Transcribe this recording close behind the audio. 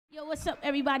Yo, what's up,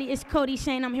 everybody? It's Kodie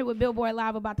Shane. I'm here with Billboard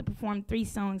Live, about to perform 3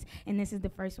 songs, and this is the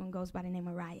first one. Goes by the name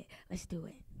of Riot. Let's do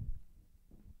it.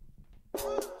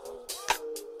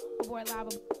 Billboard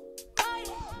Live.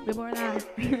 Billboard Live.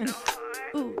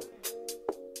 Ooh.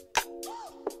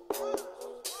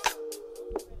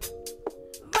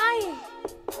 Riot.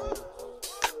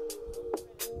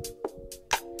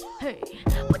 Hey,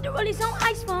 put the rollies on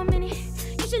ice for a minute.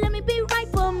 You should let me be right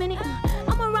for a minute.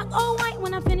 I'ma rock all white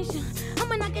when I finish.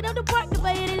 I'ma knock it out the park if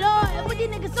I hit it all. Put these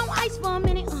niggas on ice for a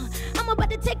minute. I'm about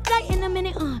to take flight in a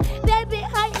minute. That bit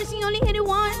high and she only hit it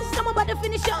once. I'm about to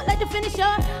finish up like the finisher.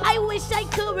 I wish I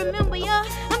could remember ya.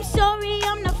 I'm sorry,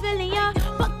 I'm not feeling ya.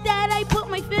 Fuck that, I put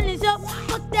my feelings up.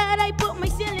 Fuck that, I put my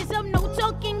ceilings up. No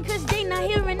talking, cause they not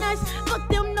hearing us. Fuck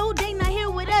them, no, they not here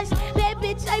with us. That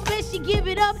bitch, I bet she give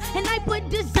it up. And I put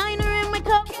designer in my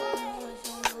cup.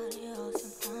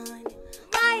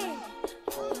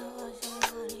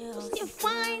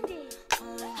 Find it.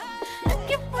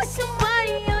 Looking for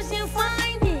somebody else and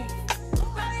find it.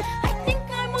 I think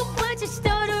I'm about to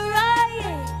start a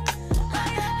riot.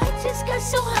 I just got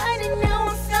so hot and now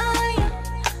I'm flying.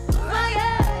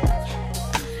 Riot.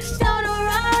 Start a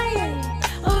riot.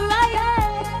 A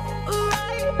riot. A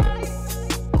riot.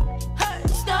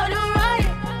 Start a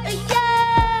riot.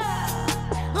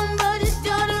 Yeah. I'm about to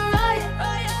start a riot.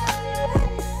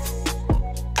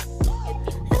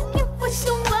 Looking for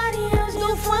somebody else.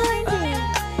 Go find it.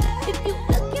 If you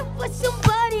looking for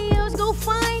somebody else, go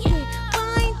find it.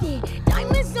 Find it.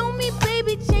 Diamonds on me,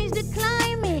 baby, change the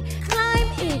climate. Climb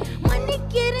it. Money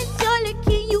getting taller,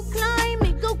 can you climb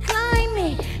it? Go climb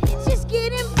it. It's just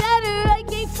getting better, I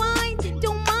can't find it.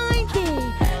 Don't mind it.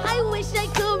 I wish I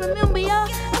could remember ya.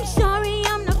 I'm sorry,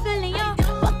 I'm not feeling ya.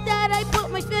 Fuck that, I put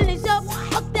my feelings up.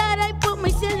 Fuck that, I put my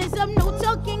ceilings up. No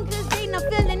talking, cause they not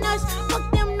feeling us.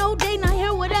 Fuck them, no, they not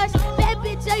here with us.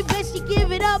 I bet she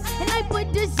give it up, and I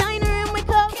put designer in my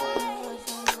cup.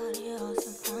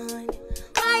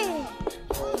 Riot.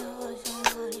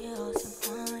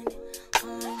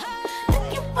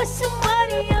 Looking for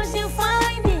somebody else and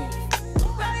find it.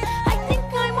 I think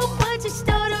I'm about to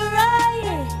start a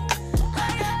riot.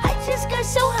 I just got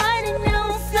so hot and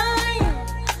now I'm flying.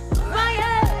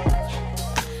 Riot.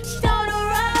 Start a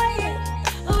riot.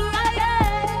 A riot.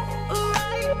 A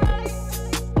riot.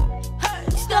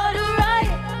 Start a riot.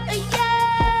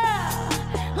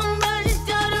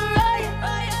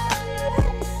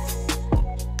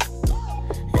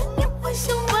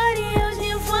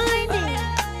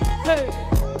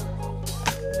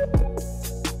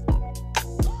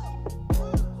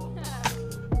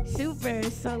 Super,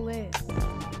 it's so lit.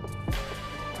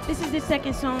 This is the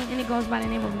second song, and it goes by the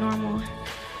name of Normal.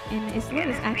 And it's lit.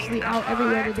 It's actually out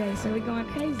everywhere today, so we're going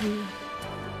crazy.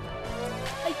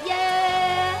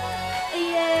 Yeah,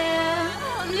 yeah.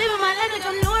 I'm living my life like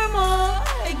I'm normal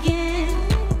again.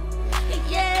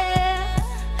 Yeah,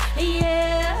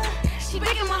 yeah. She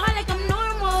breaking my heart like I'm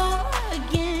normal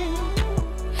again.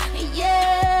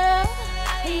 Yeah,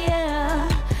 yeah.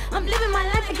 I'm living my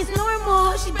life like it's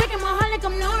normal. She breaking my heart like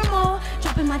I'm normal.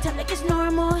 Dropping my top like it's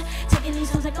normal. Taking these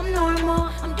songs like I'm normal.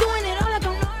 I'm doing it all like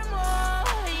I'm normal.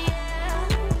 Yeah,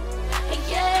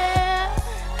 yeah,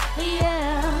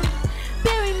 yeah.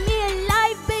 Bury me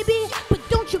alive, baby, but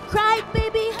don't you cry,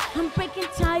 baby. I'm breaking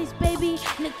ties, baby.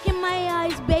 Look in my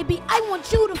eyes, baby. I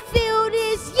want you to feel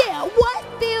this. Yeah, what?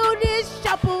 Feel this?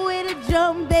 Chopper with a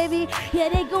drum, baby. Yeah,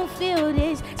 they gon' feel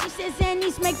this. She says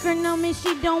Annie's make her numb and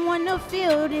she don't wanna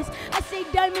feel this. I say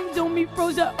diamonds on me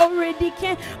froze, I already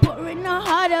can. Pouring her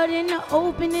heart out in the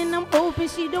open and I'm hoping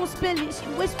she don't spill it. She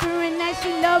whispering that she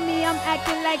love me, I'm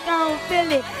acting like I don't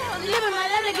feel it. I'm living my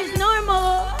life like it's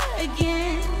normal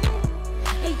again.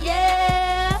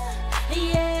 Yeah,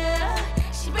 yeah.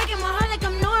 She breaking my heart like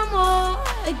I'm normal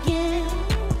again.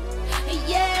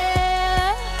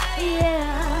 Yeah,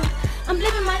 yeah. I'm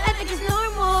living my life like it's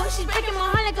normal. She's breaking my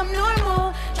heart like I'm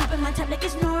normal. Dropping my top like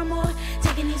it's normal.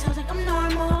 Taking these hoes like I'm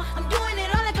normal. I'm doing it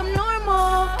all like I'm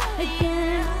normal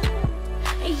again.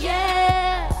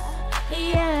 Yeah,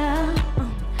 yeah.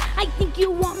 I think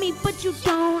you want me, but you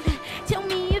don't. Tell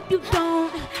me if you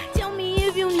don't. Tell me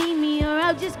if you need me, or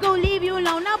I'll just go leave you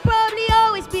alone. I'll probably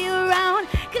always be around,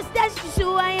 cause that's just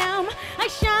who I am. I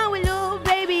shine with little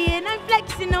baby, and I'm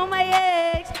flexing on my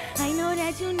ex. I know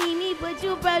that you need me, but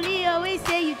you probably always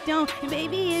say you don't. And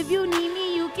baby, if you need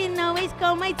me, you can always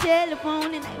call my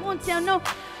telephone, and I won't tell no.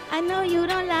 I know you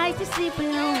don't like to sleep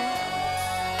alone.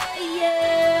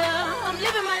 Yeah, I'm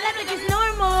living my life like it's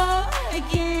normal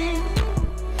again.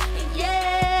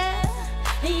 Yeah,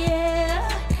 yeah.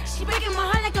 She breaking my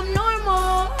heart like I'm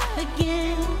normal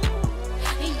again.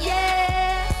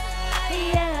 Yeah,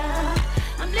 yeah.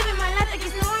 I'm living my life like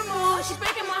it's normal.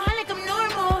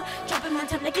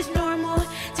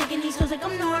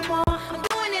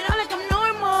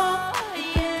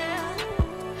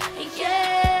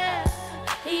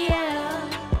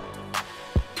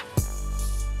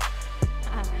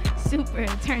 super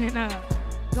turning up,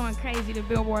 going crazy the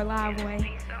Billboard Live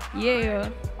way. Yeah,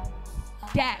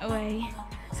 that way.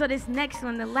 So this next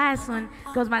one, the last one,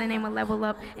 goes by the name of Level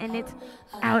Up, and it's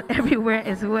out everywhere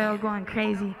as well, going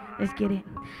crazy. Let's get it.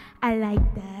 I like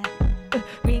that.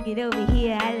 Bring it over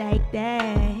here, I like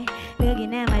that.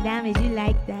 Looking at my diamonds, you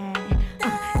like that.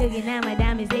 Looking at my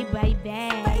diamonds, they bite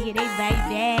back. Yeah, they bite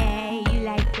back. You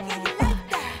like that.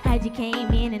 How'd you came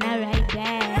in and I right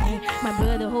back. My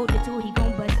brother hold the tool, he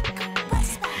gon' bust that.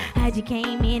 How'd you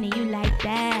came in and you like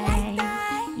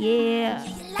that. Yeah.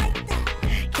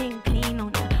 Came clean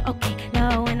on her. Okay,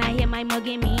 no, when I hear my mug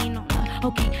get mean on her.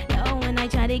 Okay, no, when I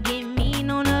try to get mean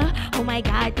on her. Oh my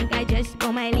God, think I just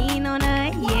put my lean on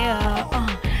her.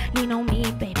 Yeah, lean on me,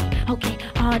 baby. Okay,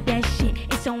 all that shit,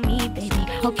 it's on me, baby.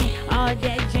 Okay, all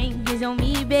that drink is on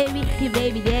me, baby. Your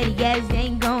baby daddy gas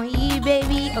ain't gon' eat,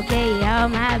 baby. Okay, all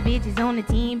my bitches on the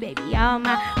team, baby. All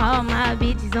my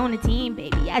bitches on the team,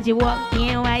 baby. I just walked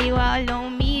in while you all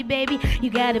on me, baby. You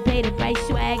gotta pay the price,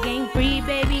 swag ain't free,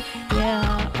 baby.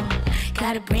 Yeah,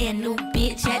 got a brand new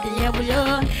bitch, had to level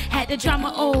up. Had the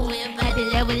drama, oh, had to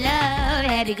level up.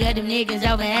 Had to cut them niggas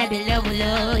over, had to level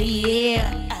up, yeah.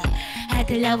 Had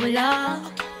to level up.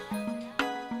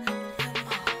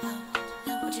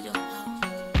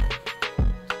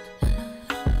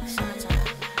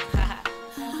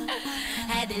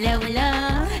 Level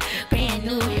up, brand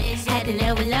new wrist, had to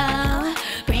level up.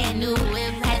 Brand new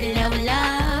whip, had to level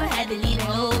up. Had to leave the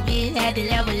whole bitch, had to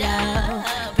level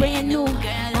up. Brand new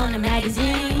girl on the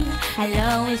magazine. I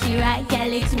love when she rock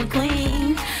Alex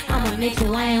McQueen. I'ma mix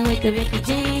the wine with the Ricky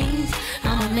Jeans.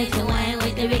 I'ma mix the wine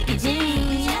with the Ricky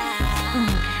Jeans.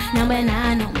 Number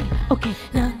 9 on me, okay,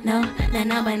 no,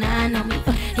 number 9 on me.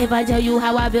 If I tell you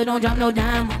how I feel, don't drop no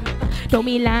dime on me. Don't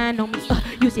be lying on me.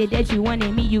 You said that you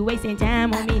wanted me, you wasting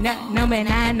time on me. Number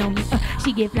 9 on me.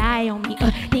 She get fly on me.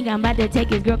 Think I'm about to take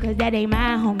his girl cause that ain't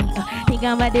my homie. Think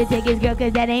I'm about to take his girl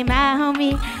cause that ain't my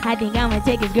homie. I think I'ma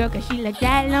take his girl cause she look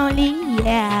that lonely.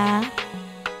 Yeah.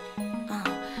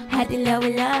 Had to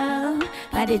level up.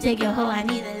 About to take your hoe, I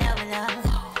need to level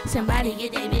up. Somebody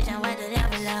get that bitch, I'm about to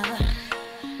level up.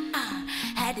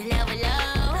 Had to level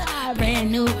up.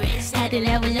 Brand new wrist, had to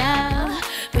level up.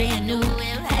 Brand new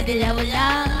whip, had to level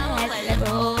up. Had to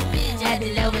level up, bitch, had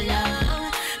to level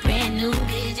up. Brand new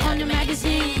bitch on the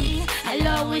magazine. I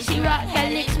love when she rock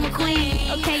Alex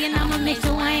McQueen. Okay, and I'ma mix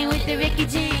the wine with the Ricky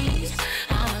Jeans.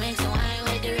 I'ma mix the wine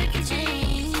with the Ricky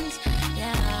Jeans.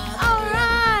 Yeah.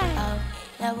 Alright.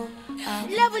 Level up.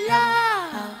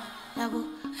 Level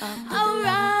up.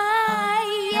 Alright.